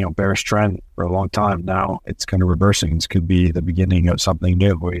or bearish trend for a long time. Now it's kind of reversing. This could be the beginning of something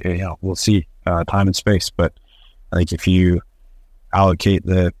new. We'll see. Time and space, but I think if you allocate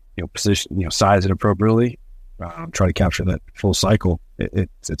the position, size it appropriately, try to capture that full cycle,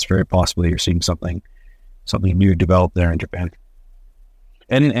 it's very possible you're seeing something new develop there in Japan.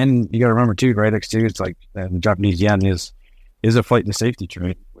 And you got to remember too, right? X2, it's like the Japanese yen is a flight to safety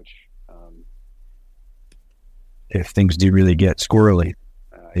trade, which if things do really get squirrely,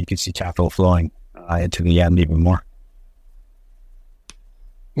 you can see capital flowing into the yen even more.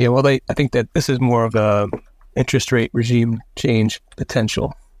 Yeah, well, I think that this is more of a interest rate regime change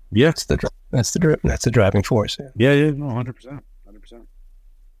potential. Yeah, that's the driving force. Yeah, no, 100%.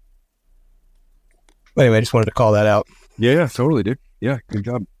 Anyway, I just wanted to call that out. Yeah, totally, dude. Yeah, good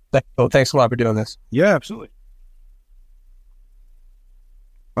job. Thanks a lot for doing this. Yeah, absolutely.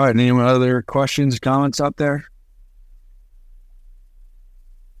 All right, anyone other questions, comments out there?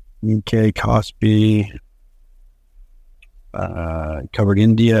 UK, Kospi, covered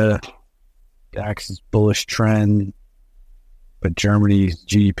India. DAX's bullish trend, but Germany's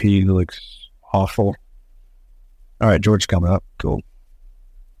GDP looks awful. All right, George coming up. Cool.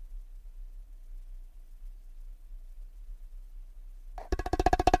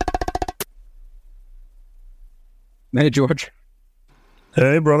 Hey, George.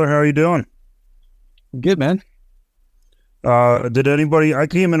 Hey, brother. How are you doing? Good, man. Did anybody... I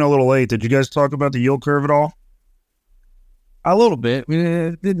came in a little late. Did you guys talk about the yield curve at all? A little bit. We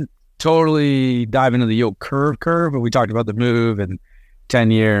didn't totally dive into the yield curve, but we talked about the move and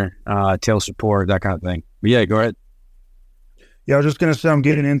 10-year tail support, that kind of thing. But yeah, go ahead. Yeah, I was just going to say I'm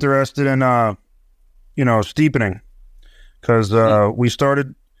getting interested in, steepening. Because we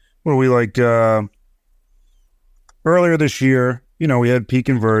started, earlier this year, we had peak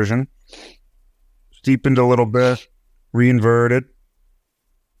inversion, steepened a little bit, reinverted,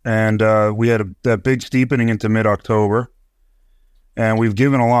 and we had that big steepening into mid-October. And we've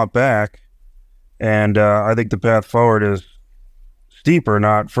given a lot back, and I think the path forward is steeper,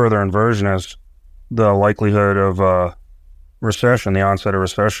 not further inversion, as the likelihood of recession, the onset of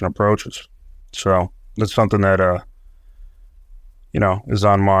recession approaches. So that's something that, is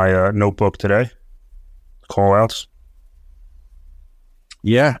on my notebook today. Call-outs.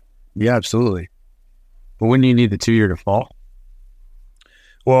 Yeah, absolutely. But when do you need the 2-year to fall?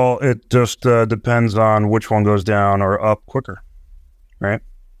 Well, it just depends on which one goes down or up quicker. Right?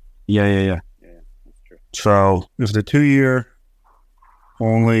 Yeah. So if the 2-year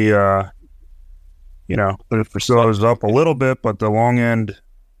only, but if it goes up a little bit, but the long end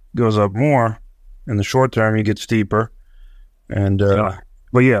goes up more, in the short term, you get steeper. And,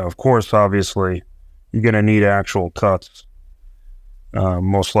 but yeah, of course, obviously, you're going to need actual cuts,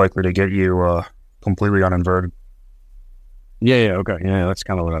 most likely to get you completely uninverted. Yeah, okay. Yeah, that's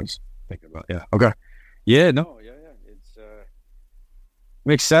kind of what I was thinking about. Yeah, okay. Yeah, no, yeah. It's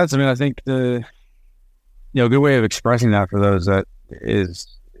makes sense. I mean, I think the good way of expressing that for those that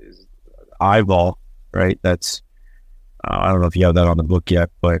is eyeball, right? That's I don't know if you have that on the book yet,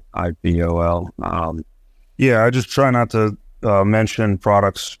 but IBOL. Yeah, I just try not to mention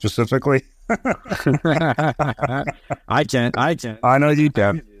products specifically. I can. I know you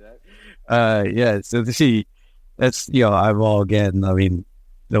can. Yeah. So that's eyeball again. I mean,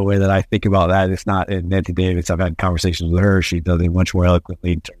 the way that I think about that, it's not in Nancy Davis. I've had conversations with her. She does it much more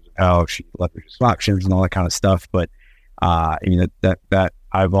eloquently in terms of how she leverages options and all that kind of stuff. But I mean that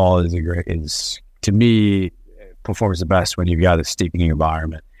eyeball is to me performs the best when you've got a steepening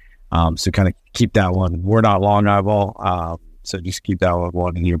environment. So kind of keep that one. We're not long eyeball, so just keep that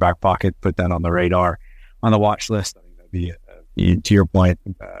one in your back pocket. Put that on the radar, on the watch list. I think that'd be to your point,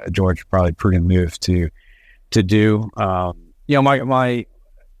 George, probably a prudent move to do. My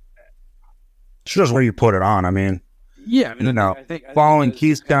it's just where you put it on. I mean, yeah, I think following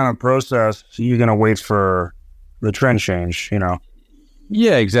Keith's kind of process, you're going to wait for the trend change,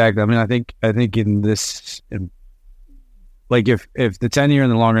 Yeah, exactly. I mean, I think in this, like if the 10-year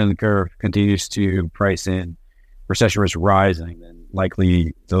and the longer end of the curve continues to price in recession risk rising, then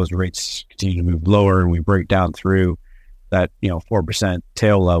likely those rates continue to move lower, and we break down through that 4%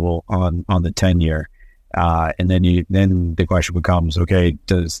 tail level on the 10-year, and then the question becomes, okay,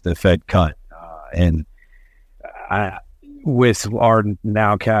 does the Fed cut? And with our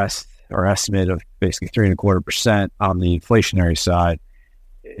nowcast or estimate of basically 3.25% on the inflationary side,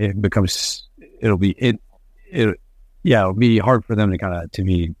 it'll be hard for them to kind of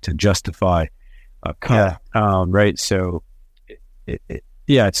to justify a cut, right? So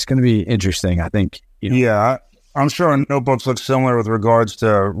it's going to be interesting. I think. Yeah, I'm sure notebooks look similar with regards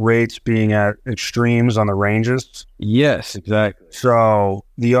to rates being at extremes on the ranges. Yes, exactly. So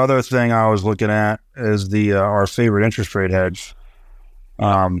the other thing I was looking at is the our favorite interest rate hedge.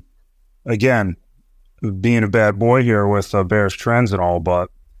 Again, being a bad boy here with bearish trends and all, but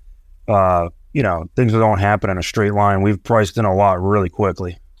things don't happen in a straight line. We've priced in a lot really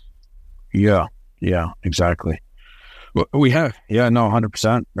quickly. Yeah, exactly. Well, we have,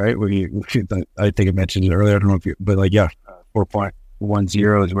 100%, right? I think I mentioned it earlier. I don't know if you, but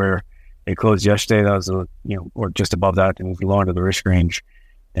 4.10 is where it closed yesterday. That was or just above that, and we low into the risk range,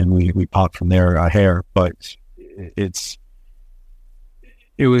 and we popped from there a hair. But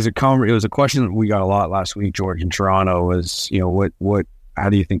it was a question that we got a lot last week, George, in Toronto. Was what how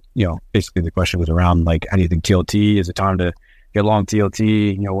do you think? Basically the question was around how do you think TLT, is it time to get long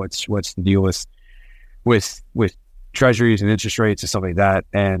TLT? What's the deal with treasuries and interest rates and stuff like that?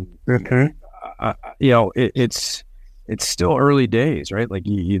 And it's still early days, right?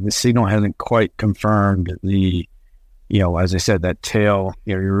 The signal hasn't quite confirmed the as I said, that tail.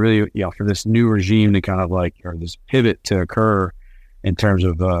 You're really for this new regime to kind of or this pivot to occur in terms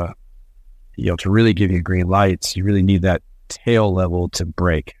of to really give you green lights, you really need that tail level to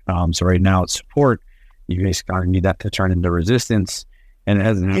break. So right now it's support. You basically kind of need that to turn into resistance, and it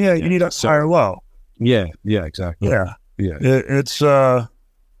hasn't. Yeah, you need a higher low. Yeah, exactly. Yeah. It's you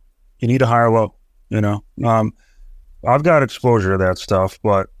need a higher low. I've got exposure to that stuff,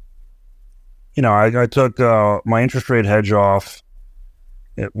 but I took my interest rate hedge off.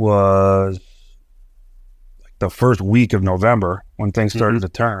 It was the first week of November when things started to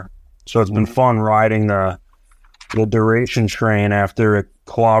turn. So it's been fun riding the duration train after it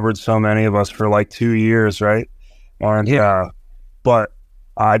clobbered so many of us for 2 years, right? But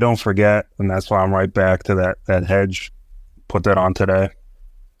I don't forget, and that's why I'm right back to that hedge. Put that on today.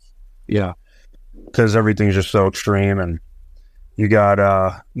 Yeah. Because everything's just so extreme, and you got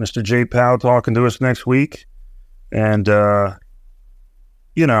Mr. J. Powell talking to us next week, and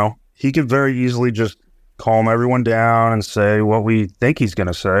he could very easily just calm everyone down and say what we think he's going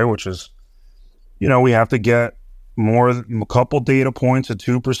to say, which is, we have to get a couple data points at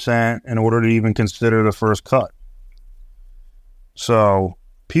 2% in order to even consider the first cut. So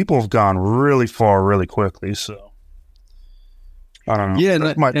people have gone really far really quickly. So I don't know. Yeah,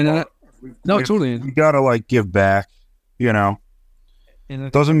 totally. We gotta give back.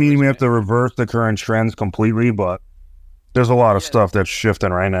 It doesn't mean we have to reverse the current trends completely, but there's a lot of stuff that's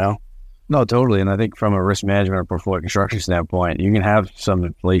shifting right now. No, totally. And I think from a risk management or portfolio construction standpoint, you can have some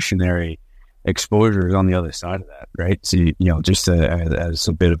inflationary exposures on the other side of that, right? So, just as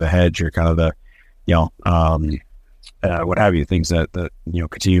a bit of a hedge or kind of a, what have you, things that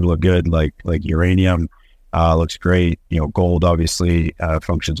continue to look good, like uranium looks great. Gold obviously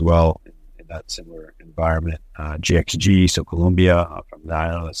functions well in that similar environment. GXG, so Colombia, from that,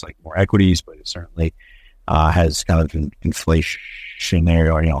 I know that's like more equities, but it certainly has kind of an inflationary,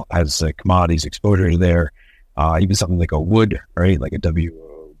 or has commodities exposure there. Even something like a wood, right, like a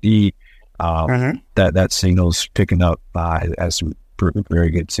WOD, that signal's picking up as some very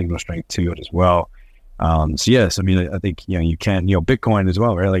good signal strength to it as well. So yes, I mean, I think you can, Bitcoin as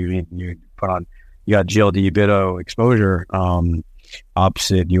well, right? Like, you got GLD BITO exposure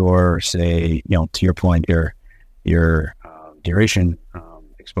opposite your, say, to your point, your duration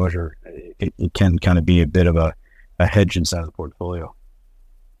exposure. It can kind of be a bit of a hedge inside the portfolio.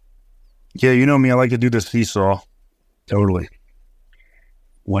 Yeah, you know me, I like to do the seesaw. Totally.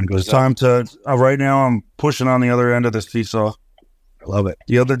 One goes it's time to right now I'm pushing on the other end of the seesaw. I love it.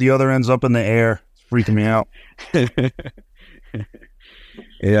 The other end's up in the air. It's freaking me out.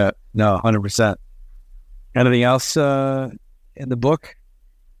 Yeah, no, 100%. Anything else in the book?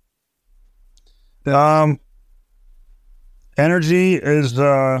 Energy is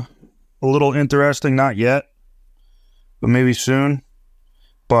a little interesting, not yet, but maybe soon.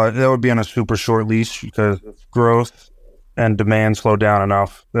 But that would be on a super short leash because if growth and demand slow down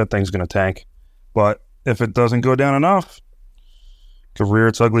enough, that thing's going to tank. But if it doesn't go down enough, it could rear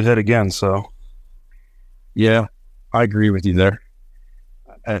its ugly head again. So, yeah, I agree with you there.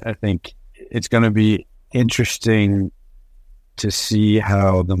 I think it's going to be interesting to see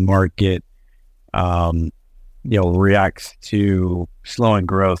how the market, reacts to slowing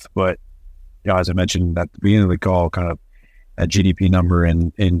growth. But, as I mentioned at the beginning of the call, kind of a GDP number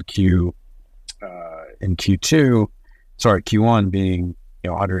in Q1 being,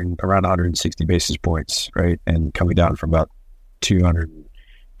 around 160 basis points, right? And coming down from about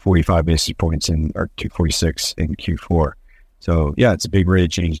 245 basis points or 246 in Q4. So yeah, it's a big rate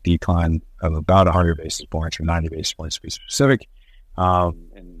of change decline of about 100 basis points or 90 basis points to be specific.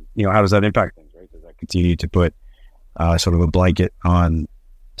 And how does that impact things, right? Does that continue to put sort of a blanket on,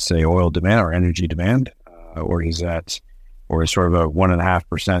 say, oil demand or energy demand, or is sort of a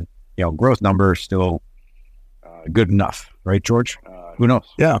 1.5% growth number still good enough, right, George? Who knows?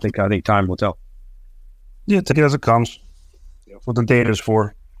 Yeah, I think time will tell. Yeah, take it as it comes. That's what the data is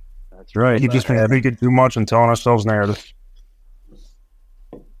for. That's right. You just thinking too much and telling ourselves narratives.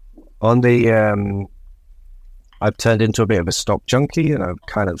 On the, I've turned into a bit of a stock junkie, and I've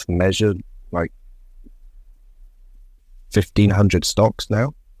kind of measured like 1,500 stocks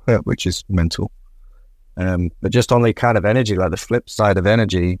now, which is mental. But just on the kind of energy, like the flip side of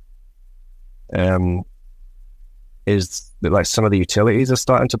energy, is that like some of the utilities are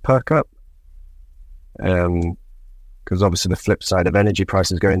starting to perk up. Because obviously the flip side of energy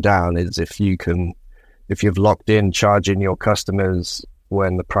prices going down is if you've locked in charging your customers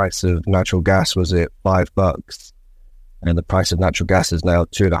when the price of natural gas was at $5 and the price of natural gas is now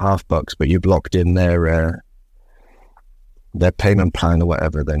 $2.50, but you've locked in their payment plan or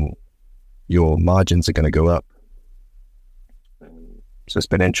whatever, then your margins are going to go up. So it's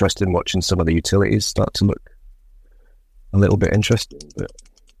been interesting watching some of the utilities start to look a little bit interesting, but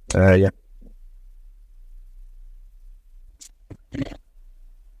yeah.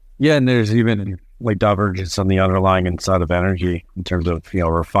 Yeah, and there's even like divergence on the underlying inside of energy in terms of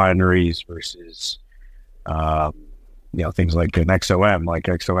refineries versus things like an XOM. Like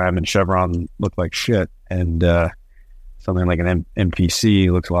XOM and Chevron look like shit, and something like an MPC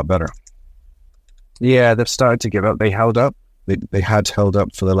looks a lot better. Yeah, they've started to give up. They held up. They had held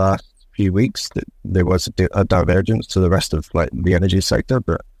up for the last few weeks. There was a divergence to the rest of like the energy sector,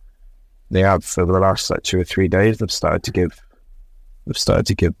 but they have for the last like 2 or 3 days. They've started to give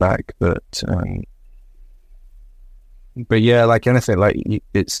back, but yeah, like anything, like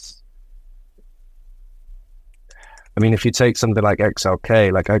it's. I mean, if you take something like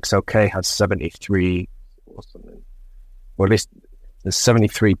XLK has 73 or something, or at least there's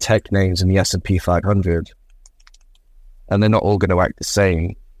 73 tech names in the S&P 500, and they're not all going to act the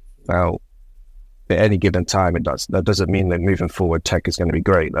same. Now, at any given time, that doesn't mean that moving forward tech is going to be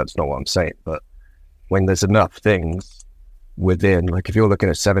great. That's not what I'm saying. But when there's enough things within, like if you're looking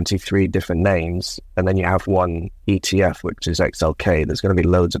at 73 different names, and then you have one ETF, which is XLK, there's going to be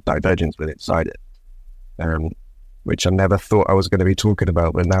loads of divergence with inside it, which I never thought I was going to be talking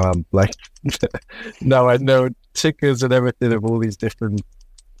about. But now I'm like, now I know tickers and everything of all these different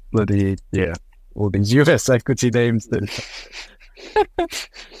all these US equity names.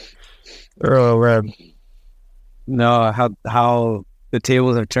 Oh, Reb. No, how the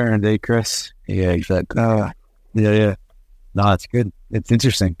tables have turned, eh, Chris? Yeah, exactly. Yeah. No, it's good. It's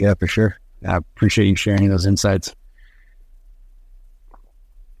interesting. Yeah, for sure. I appreciate you sharing those insights.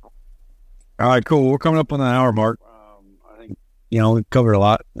 All right, cool. We're coming up on the hour mark. I think, we've covered a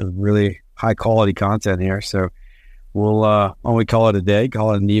lot of really high quality content here. So we'll only call it a day,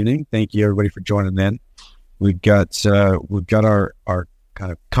 call it an evening. Thank you everybody for joining in. We've got our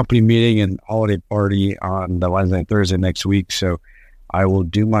kind of company meeting and holiday party on the Wednesday and Thursday next week. So I will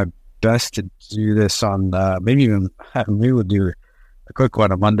do my best to do this on maybe we'll do a quick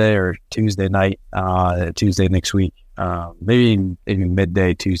one on Monday or Tuesday night, Tuesday next week, maybe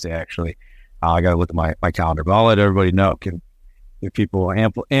midday Tuesday actually. I got to look at my calendar, but I'll let everybody know. Give people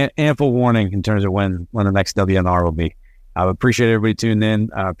ample warning in terms of when the next WNR will be. I appreciate everybody tuning in.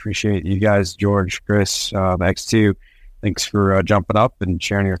 I appreciate you guys, George, Chris, X2. Thanks for jumping up and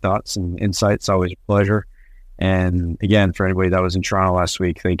sharing your thoughts and insights. Always a pleasure. And again, for anybody that was in Toronto last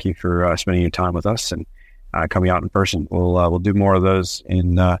week, thank you for spending your time with us and coming out in person. We'll do more of those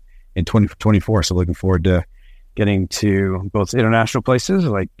in 2024. So looking forward to getting to both international places,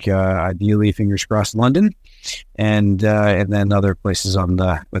 like ideally, fingers crossed, London, and then other places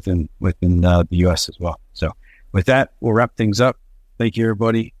within the U.S. as well. So with that, we'll wrap things up. Thank you,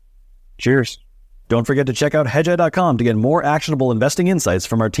 everybody. Cheers. Don't forget to check out hedgeye.com to get more actionable investing insights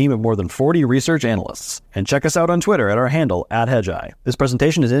from our team of more than 40 research analysts. And check us out on Twitter at our handle, @hedgeye. This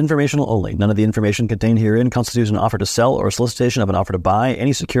presentation is informational only. None of the information contained herein constitutes an offer to sell or a solicitation of an offer to buy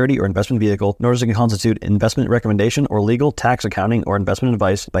any security or investment vehicle, nor does it constitute investment recommendation or legal, tax, accounting, or investment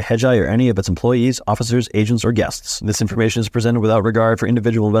advice by Hedgeye or any of its employees, officers, agents, or guests. This information is presented without regard for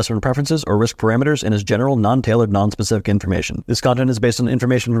individual investment preferences or risk parameters and is general, non-tailored, non-specific information. This content is based on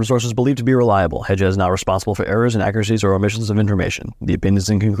information from sources believed to be reliable. Hedgeye is not responsible for errors, inaccuracies, or omissions of information. The opinions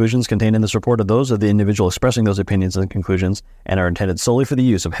and conclusions contained in this report are those of the individual expressing those opinions and conclusions and are intended solely for the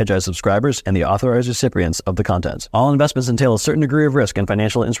use of Hedgeye subscribers and the authorized recipients of the content. All investments entail a certain degree of risk, and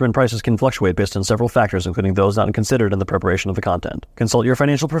financial instrument prices can fluctuate based on several factors, including those not considered in the preparation of the content. Consult your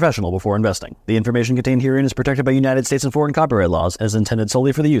financial professional before investing. The information contained herein is protected by United States and foreign copyright laws and is intended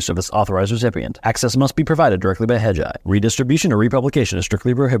solely for the use of its authorized recipient. Access must be provided directly by Hedgeye. Redistribution or republication is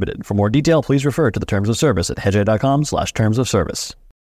strictly prohibited. For more detail, please refer to the terms of service at hedgeye.com/terms of service.